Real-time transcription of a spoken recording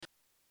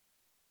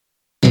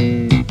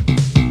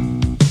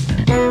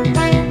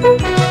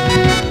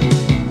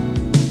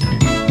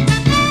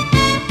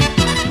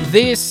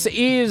This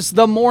is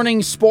the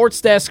Morning Sports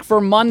Desk for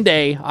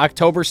Monday,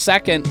 October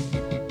 2nd.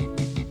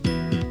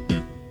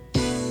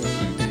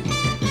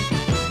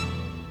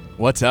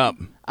 What's up?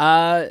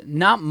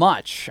 Not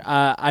much.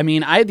 I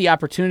had the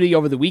opportunity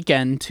over the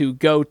weekend to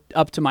go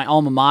up to my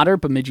alma mater,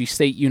 Bemidji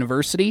State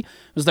University. It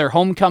was their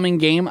homecoming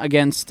game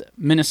against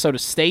Minnesota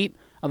State,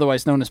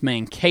 otherwise known as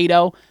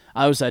Mankato.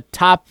 It was a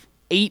top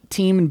 8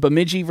 team in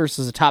Bemidji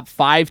versus a top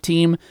 5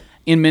 team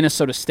in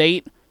Minnesota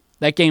State.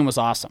 That game was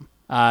awesome,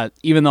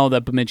 even though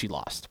the Bemidji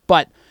lost.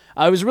 But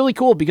it was really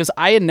cool because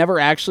I had never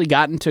actually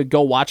gotten to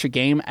go watch a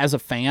game as a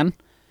fan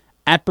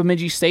at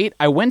Bemidji State.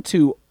 I went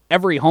to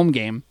every home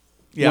game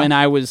when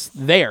I was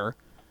there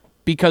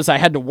because I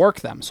had to work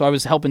them. So I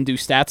was helping do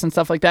stats and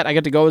stuff like that. I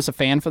got to go as a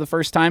fan for the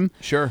first time.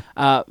 Sure.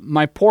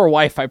 My poor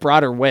wife, I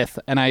brought her with,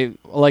 and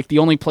the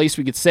only place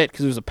we could sit,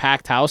 because it was a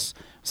packed house,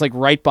 it was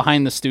right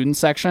behind the student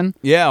section.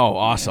 Yeah,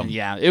 awesome.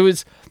 Yeah, it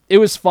was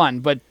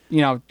fun, but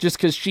just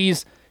because she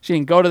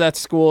didn't go to that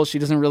school, she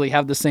doesn't really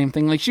have the same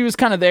thing. She was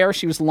kind of there,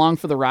 she was along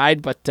for the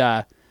ride, but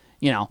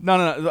No.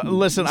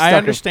 Listen, I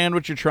understand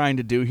what you're trying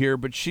to do here,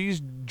 but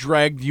she's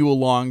dragged you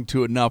along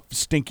to enough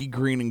stinky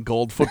green and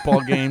gold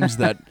football games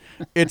that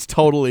it's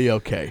totally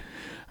okay.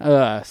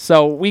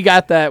 So we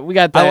got that.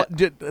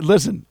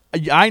 Listen,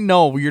 I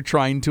know you're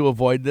trying to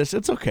avoid this.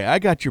 It's okay. I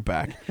got your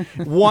back.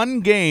 One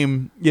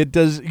game, it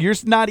does. You're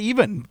not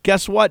even.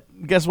 Guess what,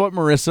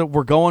 Marissa?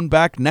 We're going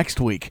back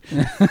next week.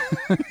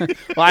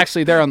 Well,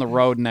 actually, they're on the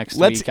road next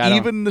week. Let's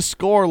even the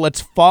score.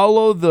 Let's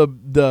follow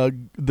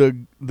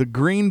the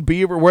Green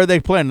Beaver. Where are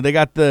they playing? They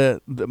got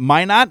the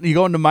Minot. You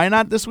going to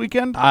Minot this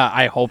weekend?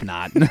 I hope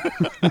not.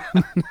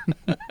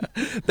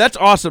 That's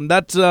awesome.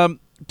 That's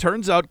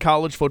turns out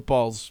college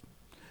football's,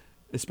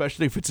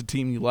 especially if it's a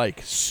team you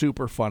like,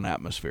 super fun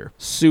atmosphere.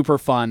 Super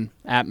fun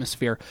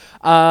atmosphere.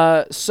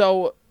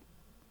 So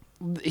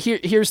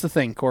here's the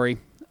thing, Corey.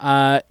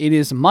 It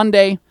is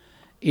Monday.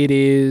 It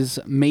is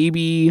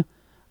maybe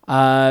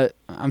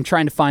I'm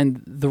trying to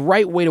find the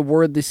right way to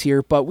word this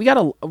here, but we got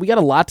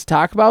a lot to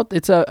talk about.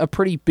 It's a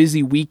pretty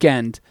busy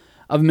weekend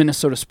of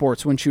Minnesota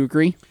sports. Wouldn't you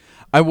agree?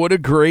 I would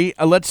agree.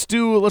 Let's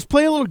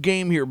play a little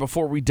game here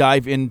before we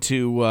dive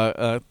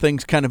into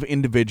things kind of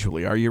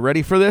individually. Are you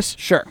ready for this?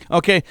 Sure.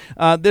 Okay.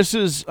 This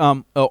is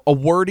a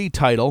wordy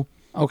title.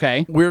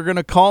 Okay. We're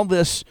gonna call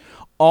this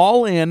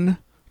 "All In,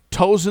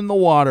 Toes in the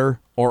Water,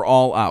 or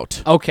All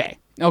Out."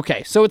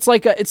 Okay, so it's not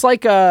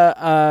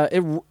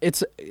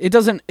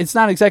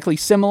exactly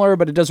similar,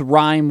 but it does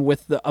rhyme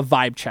with a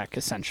vibe check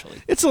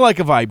essentially. It's like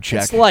a vibe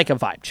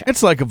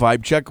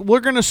check.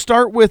 We're gonna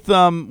start with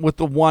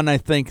the one I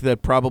think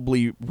that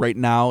probably right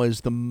now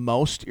is the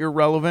most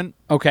irrelevant.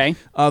 Okay.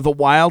 The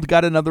Wild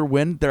got another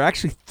win. They're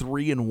actually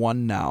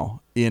 3-1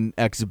 now in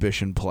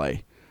exhibition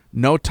play.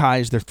 No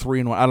ties. They're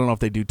 3-1. I don't know if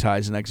they do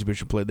ties in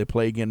exhibition play. They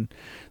play again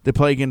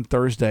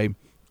Thursday.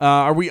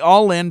 Are we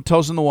all in,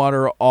 toes in the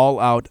water, all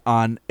out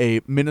on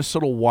a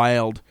Minnesota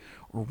Wild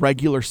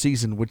regular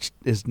season, which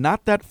is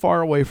not that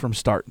far away from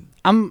starting?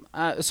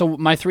 So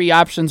my 3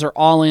 options are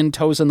all in,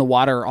 toes in the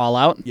water, or all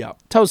out. Yeah,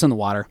 toes in the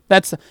water.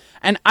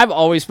 And I've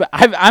always been.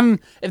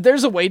 If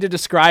there's a way to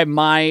describe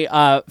my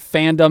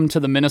fandom to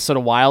the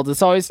Minnesota Wild,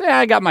 it's always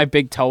I got my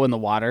big toe in the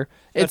water.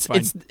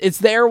 It's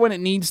there when it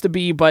needs to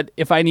be, but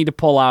if I need to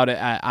pull out,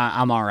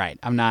 I'm all right.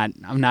 I'm not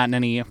in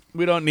any.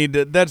 We don't need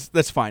to.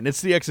 That's fine.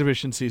 It's the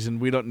exhibition season.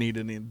 We don't need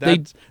any.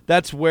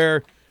 That's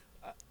where.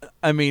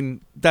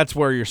 That's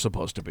where you're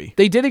supposed to be.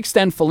 They did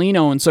extend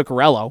Foligno and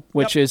Zuccarello,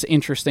 which is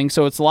interesting.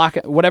 So it's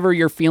whatever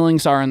your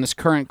feelings are in this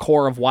current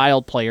core of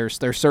Wild players,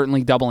 they're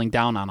certainly doubling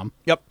down on them.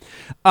 Yep.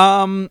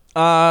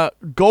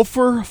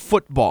 Gopher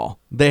football.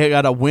 They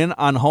got a win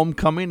on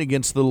homecoming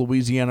against the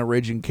Louisiana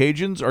Raging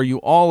Cajuns. Are you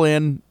all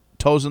in?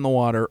 Toes in the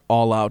water,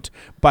 all out.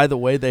 By the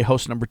way, they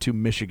host number 2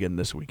 Michigan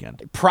this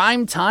weekend.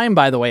 Prime time,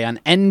 by the way, on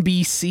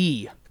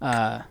NBC.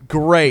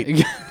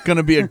 Great. Going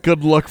to be a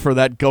good look for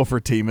that Gopher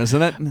team,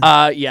 isn't it?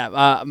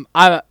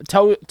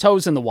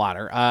 Toes in the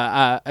water,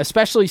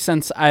 especially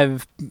since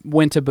I've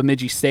went to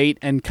Bemidji State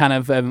and kind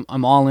of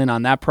I'm all in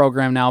on that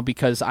program now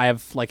because I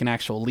have an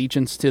actual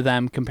allegiance to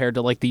them compared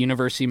to the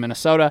University of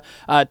Minnesota.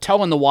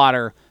 Toe in the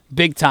water.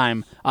 Big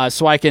time,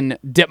 so I can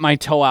dip my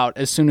toe out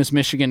as soon as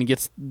Michigan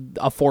gets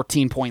a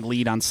 14-point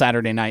lead on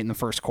Saturday night in the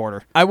first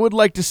quarter. I would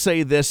like to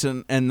say this,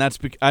 and that's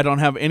because I don't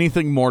have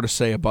anything more to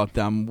say about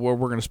them. We're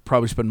going to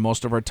probably spend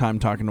most of our time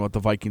talking about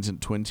the Vikings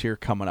and Twins here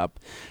coming up.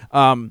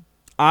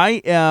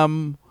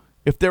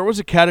 If there was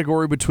a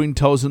category between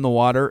toes in the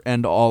water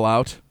and all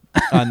out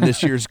on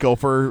this year's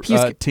Gopher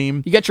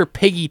team. You got your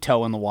piggy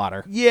toe in the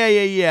water.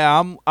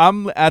 Yeah.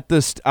 I'm at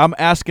this. I'm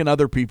asking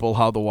other people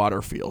how the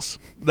water feels.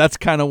 That's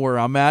kind of where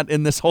I'm at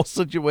in this whole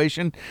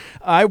situation.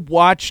 I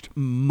watched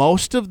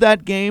most of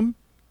that game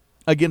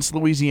against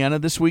Louisiana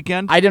this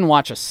weekend. I didn't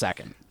watch a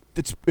second.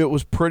 It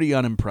was pretty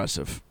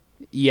unimpressive.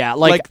 Yeah,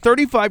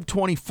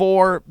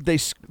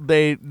 35-24,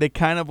 they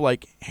kind of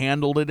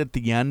handled it at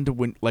the end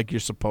when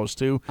you're supposed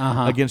to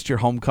against your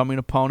homecoming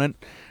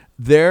opponent.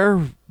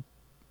 They're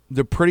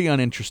they're pretty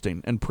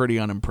uninteresting and pretty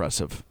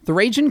unimpressive. The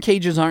Ragin'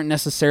 Cajuns aren't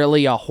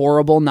necessarily a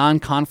horrible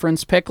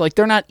non-conference pick. Like,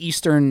 they're not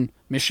Eastern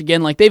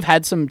Michigan. Like, they've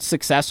had some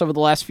success over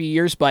the last few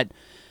years, but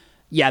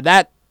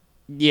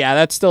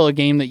that's still a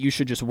game that you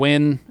should just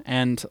win.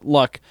 And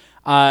look,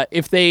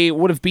 if they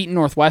would have beaten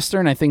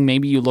Northwestern, I think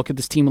maybe you look at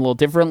this team a little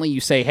differently.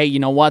 You say, hey, you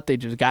know what? They've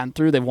just gotten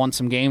through. They've won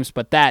some games,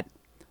 but that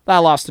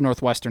loss to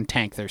Northwestern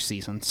tanked their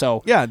season.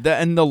 So yeah,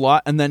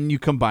 and then you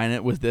combine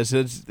it with this.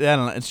 It's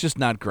just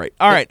not great.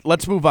 All right,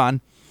 let's move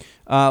on.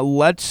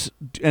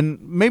 And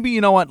maybe,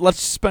 you know what?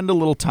 Let's spend a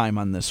little time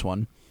on this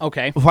one.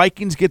 Okay.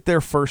 Vikings get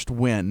their first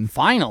win.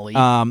 Finally.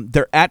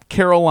 They're at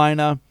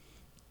Carolina.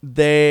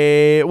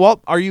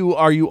 Are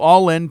you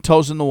all in,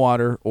 toes in the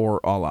water,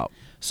 or all out?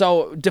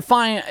 So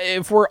define,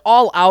 if we're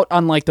all out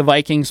on like the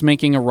Vikings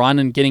making a run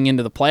and getting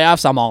into the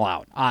playoffs, I'm all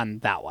out on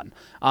that one.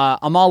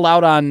 I'm all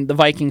out on the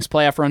Vikings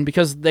playoff run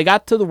because they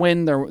got to the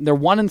win. They're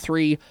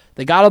 1-3.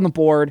 They got on the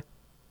board.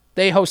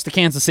 They host the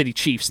Kansas City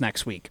Chiefs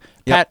next week.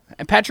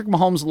 Yep. Patrick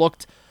Mahomes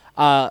looked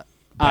bad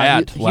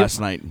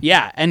last night.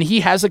 Yeah, and he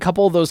has a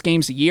couple of those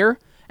games a year,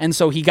 and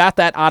so he got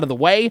that out of the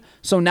way.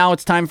 So now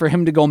it's time for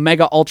him to go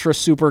mega ultra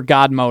super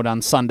god mode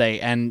on Sunday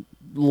and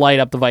light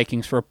up the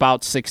Vikings for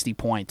about 60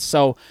 points.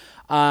 So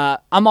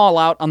I'm all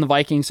out on the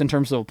Vikings in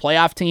terms of a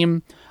playoff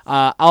team.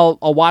 I'll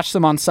watch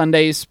them on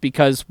Sundays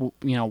because,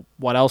 you know,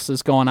 what else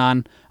is going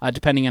on,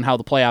 depending on how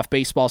the playoff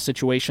baseball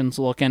situation's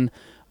looking.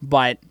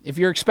 But if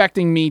you're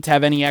expecting me to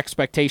have any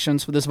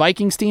expectations for this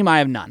Vikings team, I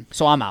have none.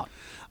 So I'm out.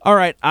 All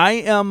right, I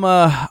am.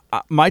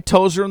 My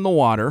toes are in the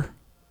water,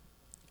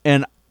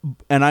 and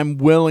I'm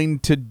willing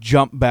to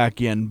jump back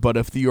in. But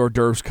if the hors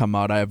d'oeuvres come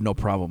out, I have no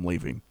problem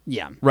leaving.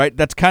 Yeah, right.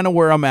 That's kind of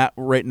where I'm at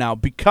right now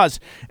because,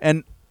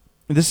 and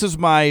this is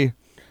my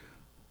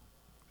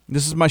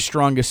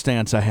strongest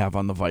stance I have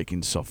on the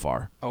Vikings so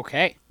far.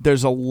 Okay.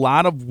 There's a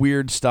lot of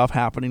weird stuff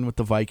happening with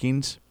the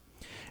Vikings.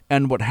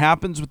 And what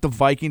happens with the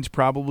Vikings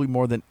probably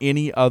more than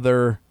any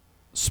other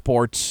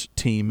sports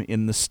team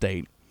in the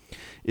state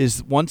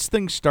is once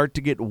things start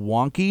to get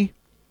wonky,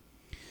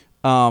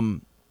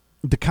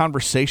 the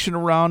conversation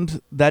around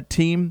that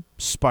team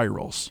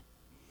spirals.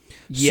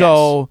 Yes.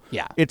 So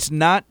yeah. It's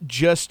not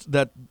just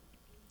that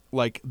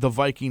like the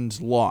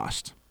Vikings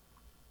lost.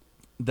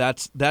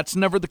 That's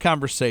never the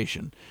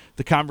conversation.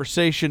 The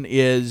conversation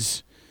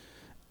is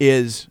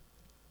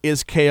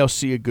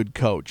KOC a good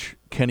coach?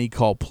 Can he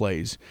call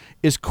plays?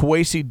 Is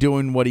Kwesi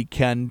doing what he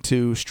can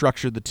to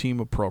structure the team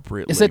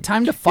appropriately? Is it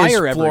time to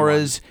fire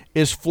everyone?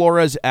 Is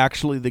Flores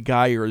actually the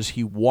guy, or is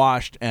he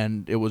washed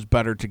and it was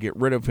better to get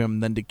rid of him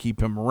than to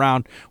keep him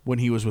around when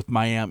he was with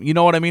Miami? You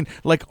know what I mean?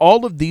 Like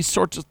all of these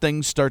sorts of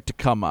things start to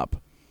come up.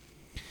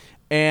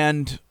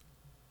 And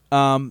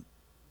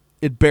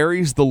it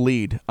buries the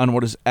lead on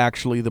what is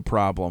actually the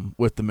problem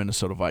with the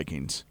Minnesota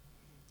Vikings.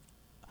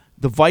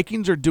 The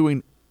Vikings are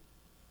doing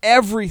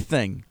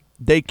everything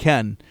they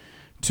can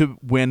to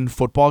win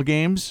football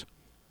games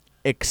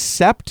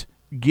except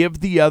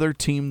give the other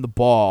team the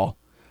ball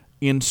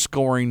in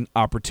scoring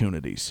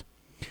opportunities.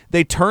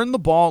 They turn the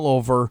ball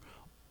over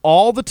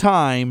all the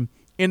time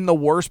in the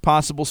worst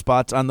possible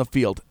spots on the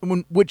field,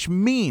 which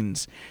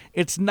means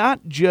it's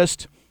not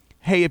just,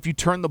 hey, if you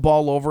turn the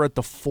ball over at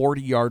the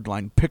 40-yard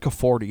line, pick a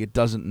 40, it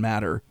doesn't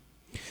matter.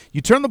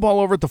 You turn the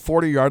ball over at the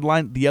 40-yard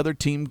line, the other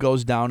team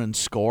goes down and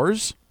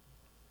scores.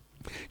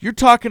 You're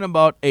talking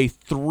about a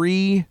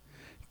 3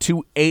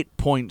 to 8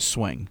 point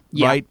swing,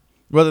 right?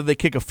 Whether they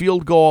kick a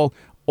field goal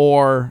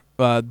or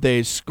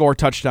they score a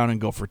touchdown and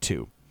go for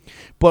 2.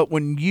 But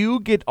when you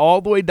get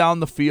all the way down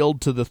the field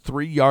to the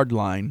 3-yard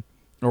line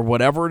or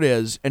whatever it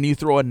is, and you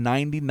throw a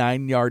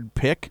 99-yard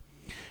pick,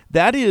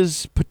 that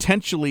is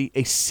potentially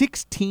a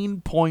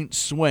 16-point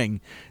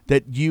swing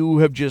that you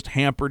have just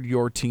hampered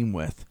your team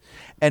with.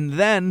 And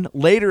then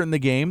later in the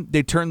game,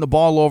 they turn the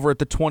ball over at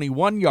the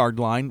 21-yard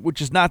line,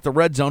 which is not the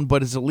red zone,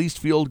 but is at least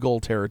field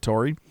goal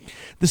territory.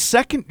 The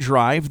second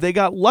drive, they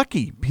got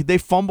lucky. They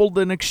fumbled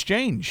an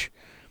exchange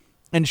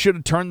and should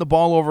have turned the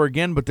ball over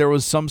again, but there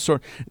was some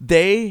sort.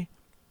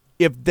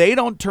 If they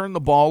don't turn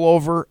the ball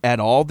over at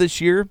all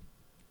this year,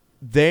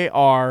 they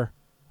are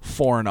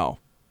 4-0.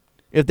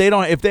 If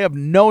they have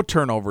no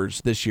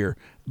turnovers this year,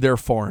 they're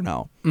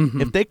 4-0.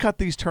 Mm-hmm. If they cut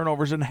these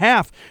turnovers in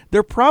half,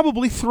 they're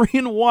probably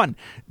 3-1.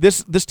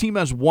 This team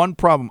has one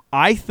problem.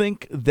 I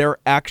think they're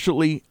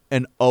actually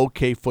an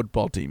okay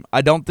football team.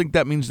 I don't think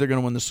that means they're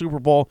going to win the Super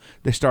Bowl.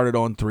 They started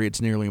 0-3.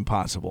 It's nearly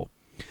impossible.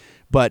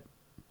 But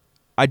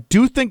I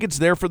do think it's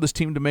there for this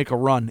team to make a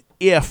run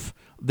if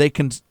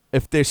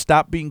they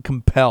stop being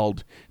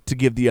compelled to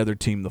give the other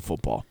team the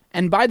football.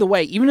 And by the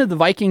way, even if the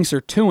Vikings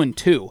are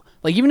 2-2,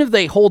 like even if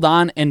they hold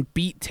on and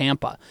beat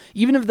Tampa,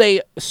 even if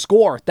they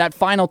score that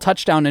final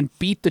touchdown and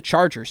beat the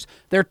Chargers,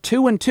 they're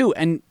 2-2,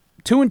 and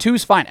 2-2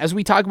 is fine. As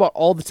we talk about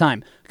all the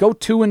time, go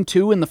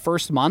 2-2 in the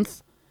first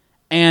month,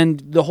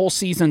 and the whole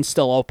season's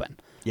still open.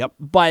 Yep.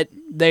 But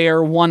they are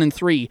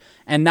 1-3,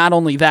 and not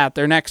only that,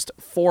 their next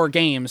 4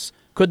 games,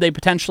 could they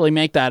potentially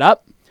make that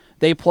up?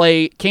 They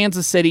play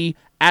Kansas City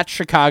at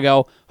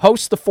Chicago,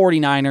 host the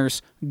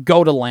 49ers,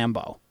 go to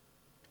Lambeau.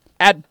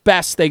 at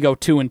best they go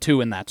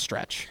 2-2 in that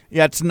stretch.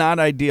 Yeah, it's not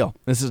ideal.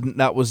 They and did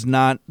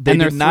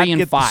they're not 3-5.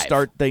 get the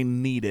start they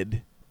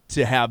needed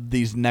to have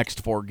these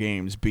next 4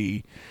 games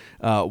be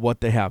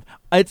what they have.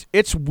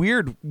 It's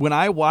weird when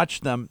I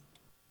watch them,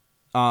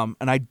 and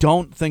I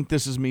don't think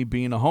this is me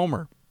being a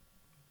homer.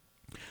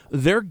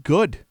 They're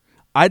good.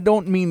 I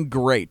don't mean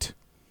great.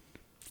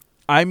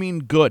 I mean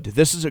good.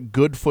 This is a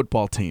good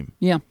football team.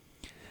 Yeah.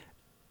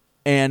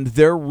 And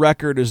their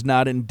record is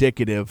not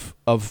indicative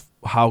of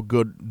how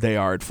good they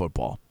are at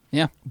football.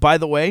 Yeah. By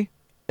the way,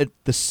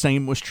 the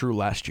same was true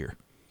last year.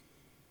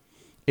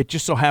 It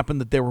just so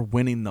happened that they were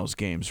winning those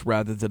games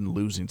rather than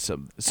losing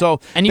some. So,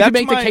 and you can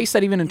make the case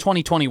that even in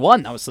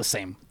 2021 that was the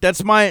same.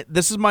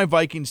 This is my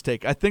Vikings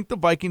take. I think the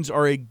Vikings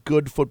are a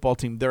good football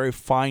team. They're a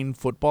fine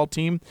football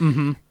team.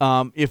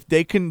 Mm-hmm. If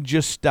they can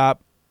just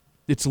stop,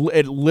 it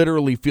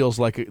literally feels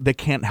like they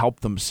can't help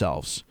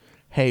themselves.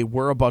 Hey,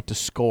 we're about to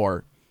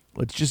score.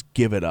 Let's just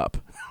give it up.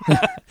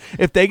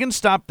 If they can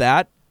stop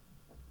that,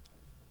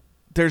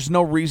 there's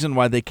no reason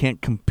why they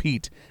can't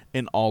compete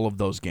in all of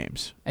those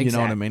games. Exactly. You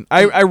know what I mean?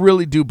 I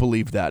really do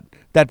believe that.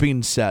 That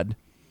being said,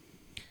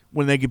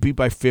 when they get beat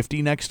by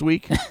 50 next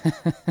week,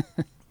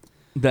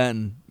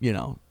 then,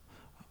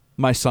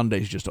 my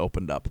Sunday's just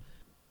opened up.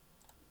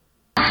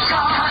 We're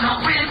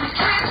gonna win,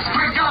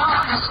 we're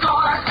gonna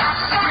score,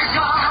 we're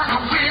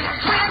gonna win,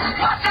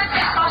 what's the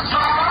devil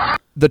score?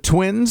 The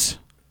Twins,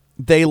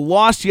 they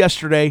lost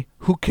yesterday.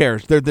 Who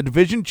cares? They're the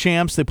division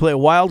champs. They play a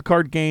wild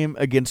card game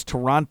against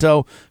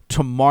Toronto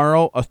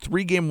tomorrow, a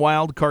 3-game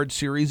wild card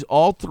series.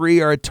 All 3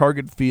 are at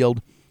Target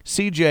Field.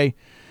 CJ,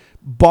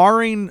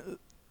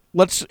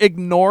 let's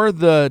ignore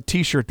the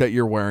T-shirt that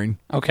you're wearing.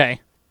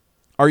 Okay.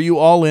 Are you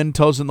all in,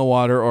 toes in the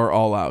water, or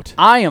all out?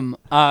 I am.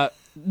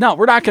 No,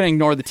 we're not going to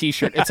ignore the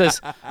T-shirt. It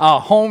says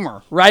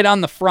Homer right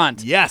on the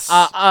front. Yes.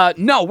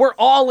 No, we're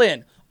all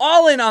in.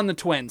 All in on the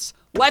Twins.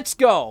 Let's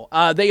go.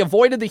 They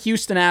avoided the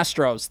Houston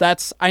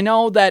Astros. I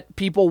know that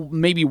people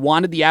maybe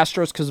wanted the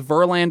Astros because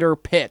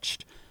Verlander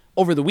pitched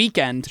over the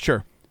weekend.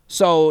 Sure.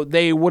 So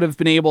they would have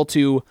been able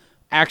to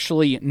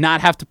actually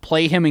not have to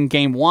play him in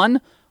game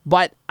 1.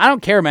 But I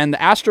don't care, man. The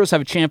Astros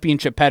have a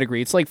championship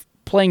pedigree. It's like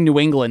playing New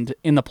England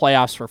in the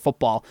playoffs for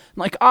football.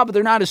 I'm like, but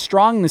they're not as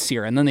strong this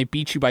year. And then they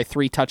beat you by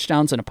 3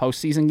 touchdowns in a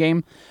postseason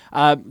game.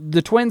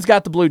 The Twins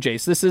got the Blue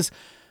Jays. This is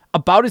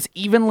about as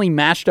evenly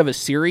matched of a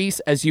series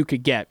as you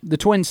could get. The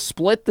Twins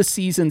split the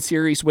season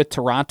series with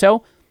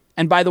Toronto.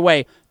 And by the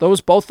way,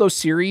 both those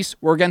series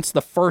were against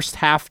the first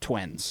half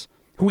Twins,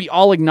 who we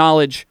all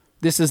acknowledge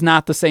this is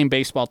not the same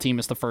baseball team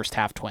as the first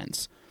half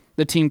Twins.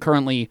 The team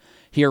currently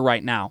here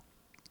right now.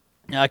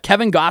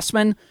 Kevin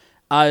Gossman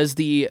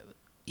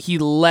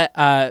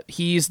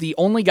he's the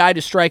only guy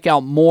to strike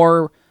out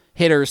more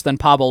hitters than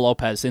Pablo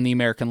Lopez in the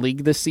American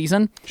League this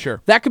season.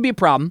 Sure. That could be a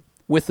problem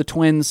with the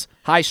Twins'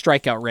 high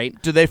strikeout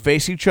rate. Do they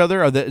face each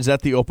other? Is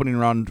that the opening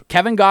round?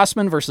 Kevin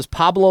Gossman versus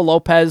Pablo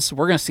Lopez.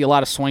 We're going to see a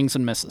lot of swings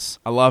and misses.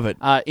 I love it.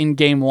 In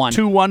game 1.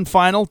 2-1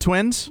 final,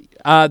 Twins?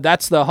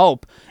 That's the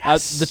hope.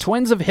 Yes. The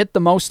Twins have hit the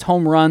most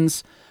home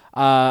runs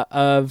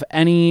of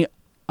any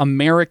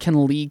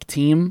American League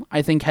team,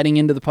 I think, heading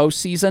into the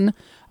postseason,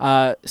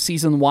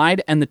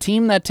 season-wide. And the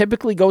team that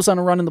typically goes on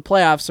a run in the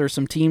playoffs are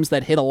some teams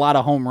that hit a lot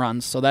of home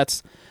runs. So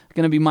that's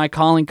going to be my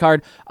calling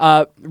card.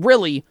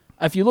 Really,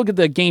 if you look at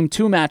the Game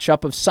 2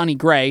 matchup of Sonny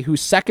Gray, who's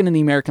second in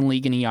the American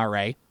League in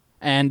ERA,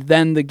 and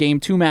then the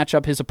Game 2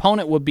 matchup, his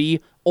opponent would be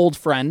old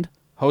friend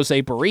Jose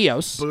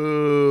Barrios.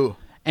 Boo.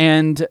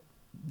 And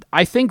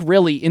I think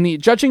really,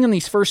 judging in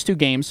these first 2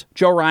 games,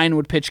 Joe Ryan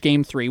would pitch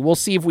Game 3. We'll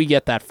see if we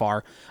get that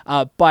far.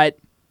 But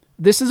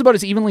this is about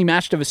as evenly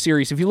matched of a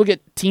series. If you look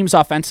at teams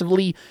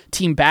offensively,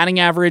 team batting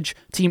average,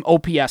 team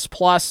OPS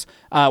plus,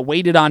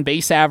 weighted on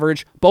base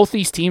average, both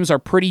these teams are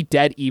pretty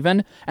dead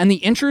even. And the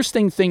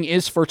interesting thing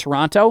is for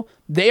Toronto,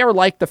 they are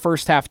like the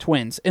first half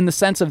Twins in the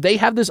sense of they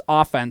have this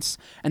offense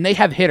and they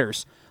have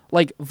hitters.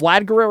 Like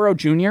Vlad Guerrero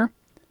Jr.,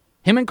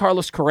 him and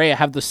Carlos Correa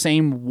have the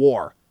same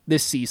WAR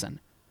this season.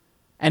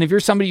 And if you're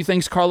somebody who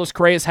thinks Carlos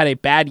Correa's had a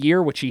bad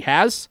year, which he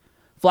has,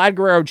 Vlad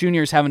Guerrero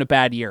Jr. is having a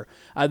bad year.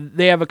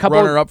 They have a couple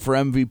runner-up for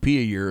MVP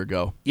a year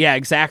ago. Yeah,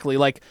 exactly.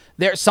 Like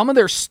some of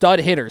their stud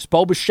hitters.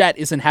 Bo Bichette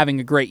isn't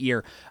having a great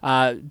year.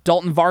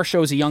 Dalton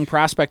Varsho is a young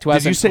prospect who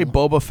has. Did you say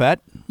Boba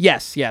Fett?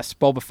 Yes,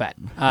 Boba Fett.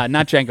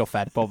 Not Jango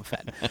Fett, Boba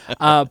Fett.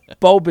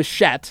 Bo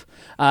Bichette.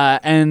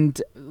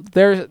 And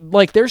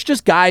there's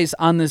just guys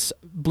on this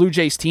Blue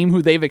Jays team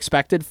who they've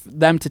expected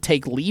them to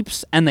take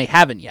leaps, and they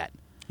haven't yet.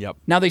 Yep.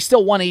 Now, they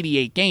still won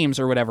 88 games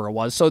or whatever it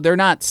was, so they're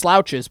not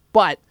slouches,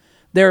 but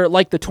they're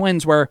like the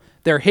Twins where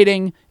their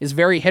hitting is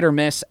very hit or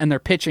miss and their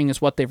pitching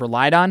is what they've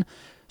relied on.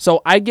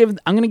 So I'm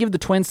going to give the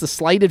Twins the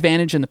slight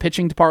advantage in the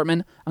pitching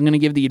department. I'm going to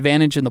give the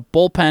advantage in the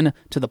bullpen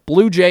to the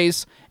Blue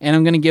Jays, and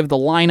I'm going to give the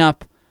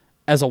lineup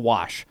as a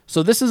wash.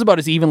 So this is about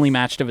as evenly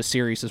matched of a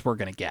series as we're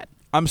going to get.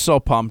 I'm so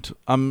pumped.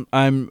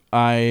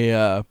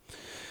 I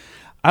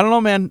don't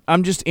know, man.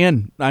 I'm just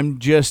in. I'm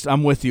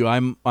with you.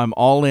 I'm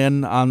all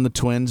in on the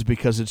Twins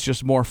because it's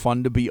just more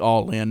fun to be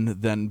all in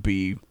than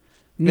be.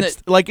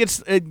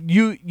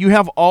 You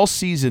have all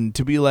season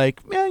to be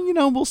like, man,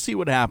 we'll see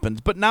what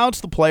happens. But now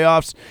it's the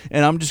playoffs,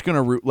 and I'm just going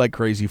to root like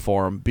crazy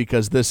for them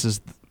because this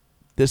is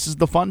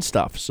the fun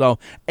stuff. So,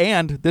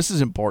 and this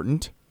is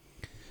important.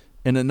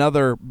 In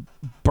another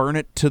burn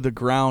it to the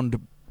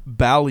ground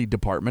Bally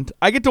department,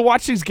 I get to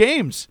watch these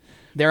games.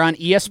 They're on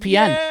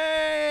ESPN.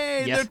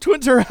 Yay! Yes. The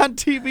Twins are on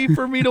TV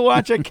for me to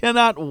watch. I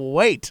cannot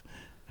wait.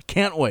 I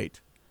can't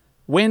wait.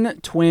 Win,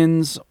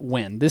 Twins,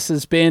 win. This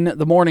has been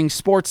the Morning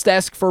Sports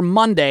Desk for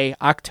Monday,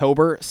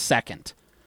 October 2nd.